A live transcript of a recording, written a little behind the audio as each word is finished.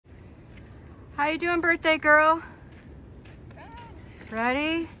How you doing, birthday girl?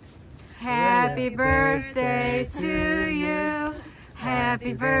 Ready? Happy birthday to you.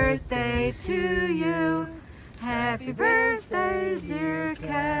 Happy birthday to you. Happy birthday, dear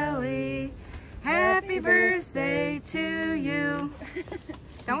Kelly. Happy birthday to you.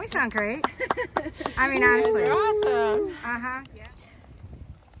 Don't we sound great? I mean, honestly. You're awesome. Uh-huh. Yeah.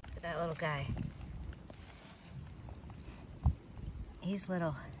 Look at that little guy. He's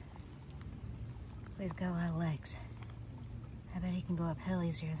little. But he's got a lot of legs. I bet he can go uphill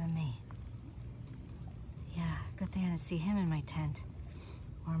easier than me. Yeah, good thing I didn't see him in my tent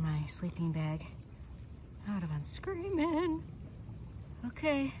or my sleeping bag. I would have been screaming.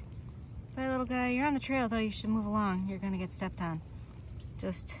 Okay. Bye, little guy. You're on the trail, though. You should move along. You're gonna get stepped on.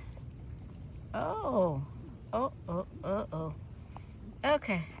 Just... Oh.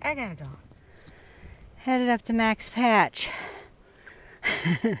 Okay, I gotta go. Headed up to Max Patch.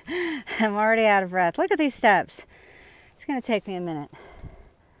 I'm already out of breath. Look at these steps. It's gonna take me a minute.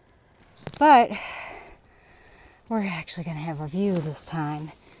 But we're actually gonna have a view this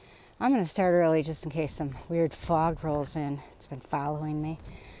time. I'm gonna start early just in case some weird fog rolls in. It's been following me.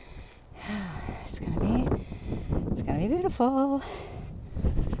 It's gonna be beautiful.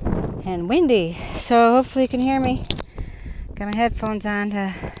 And windy, so hopefully you can hear me. Got my headphones on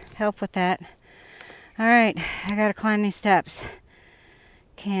to help with that. All right, I gotta climb these steps.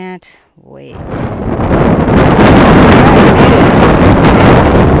 Can't wait.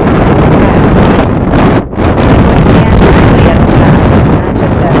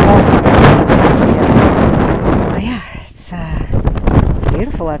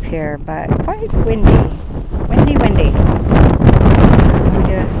 Beautiful up here, but quite windy. Windy. So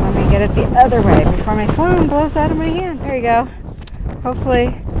let me get it the other way before my phone blows out of my hand. There you go. Hopefully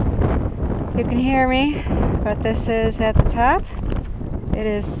you can hear me, but this is at the top. It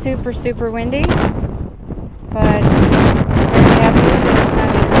is super windy, but very happy that it's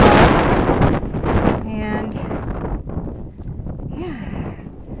not just fog. And yeah,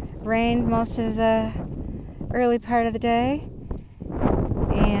 rained most of the early part of the day.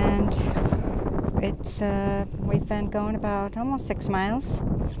 And it's we've been going about almost 6 miles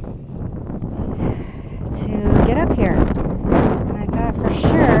to get up here, and I thought for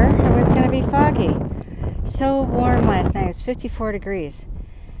sure it was going to be foggy. So warm last night. It was 54 degrees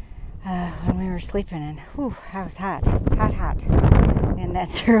when we were sleeping, and whew, I was hot in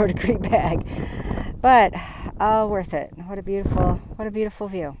that 0 degree bag, but all worth it. What a beautiful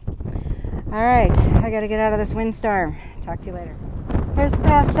view. All right, I got to get out of this windstorm. Talk to you later. Here's the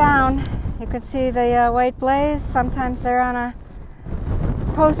path down. You can see the white blaze. Sometimes they're on a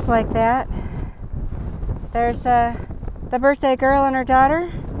post like that. There's the birthday girl and her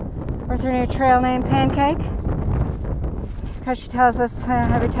daughter with her new trail named Pancake. Because she tells us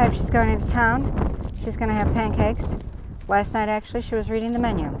every time she's going into town, she's going to have pancakes. Last night, actually, she was reading the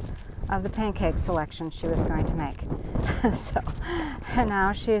menu of the pancake selection she was going to make. And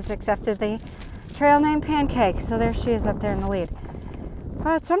now she's accepted the trail named Pancake. So there she is up there in the lead.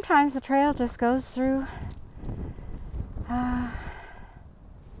 But sometimes the trail just goes through, not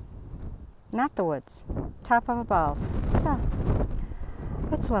the woods, top of a bald. So,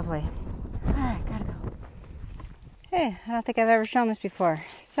 it's lovely. All right, gotta go. Hey, I don't think I've ever shown this before.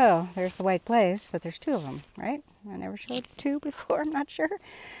 So, there's the white blaze, but there's 2 of them, right? I never showed 2 before, I'm not sure.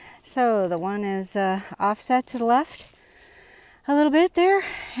 So, the one is offset to the left a little bit there.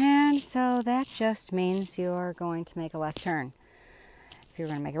 And so that just means you're going to make a left turn. If you were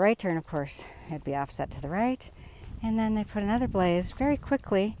going to make a right turn, of course, it'd be offset to the right. And then they put another blaze very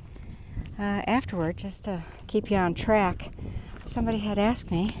quickly afterward, just to keep you on track. Somebody had asked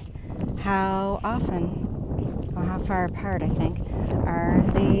me how often, or how far apart, I think, are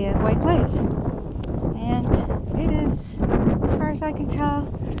the white blaze. And it is, as far as I can tell,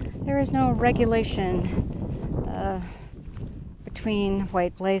 there is no regulation between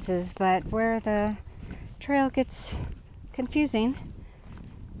white blazes, but where the trail gets confusing,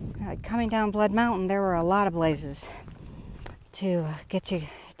 coming down Blood Mountain, there were a lot of blazes to get you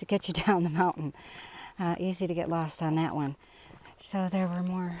down the mountain. Easy to get lost on that one. So there were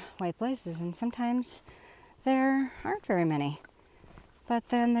more white blazes, and sometimes there aren't very many. But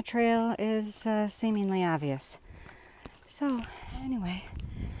then the trail is seemingly obvious. So anyway,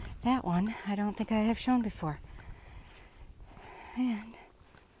 that one I don't think I have shown before. And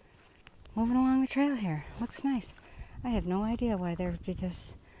moving along the trail here, looks nice. I have no idea why there would be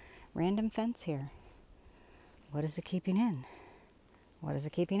this random fence here. What is it keeping in? What is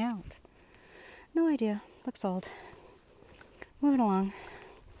it keeping out? No idea. Looks old. Moving along.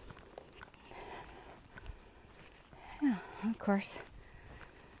 Yeah, of course.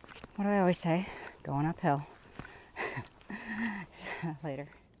 what do I always say? Going uphill. Later.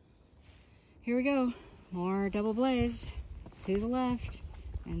 Here we go. More double blaze to the left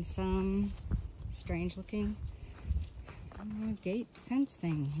and some strange looking gate fence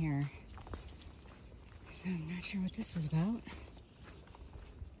thing here. So I'm not sure what this is about.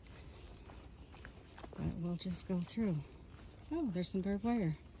 But we'll just go through. Oh, there's some barbed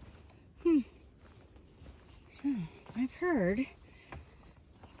wire. So, I've heard,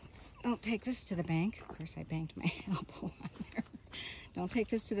 don't take this to the bank. Of course, I banged my elbow on there. Don't take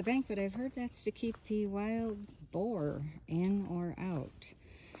this to the bank, but I've heard that's to keep the wild boar in or out.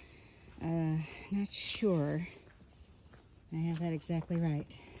 Not sure I have that exactly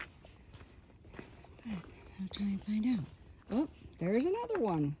right. But I'll try and find out. Oh, there's another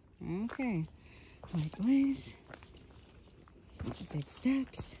one. Okay. White blaze. Some big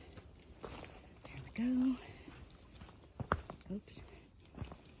steps. There we go. Oops.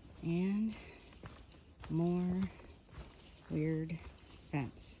 And more weird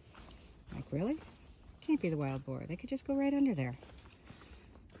fence. Like, really? Can't be the wild boar. They could just go right under there.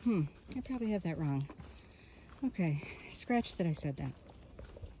 I probably have that wrong. Okay, scratch that I said that.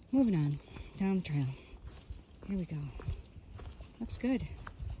 Moving on, down the trail. Here we go. Looks good.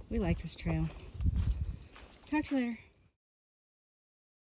 We like this trail. Talk to you later.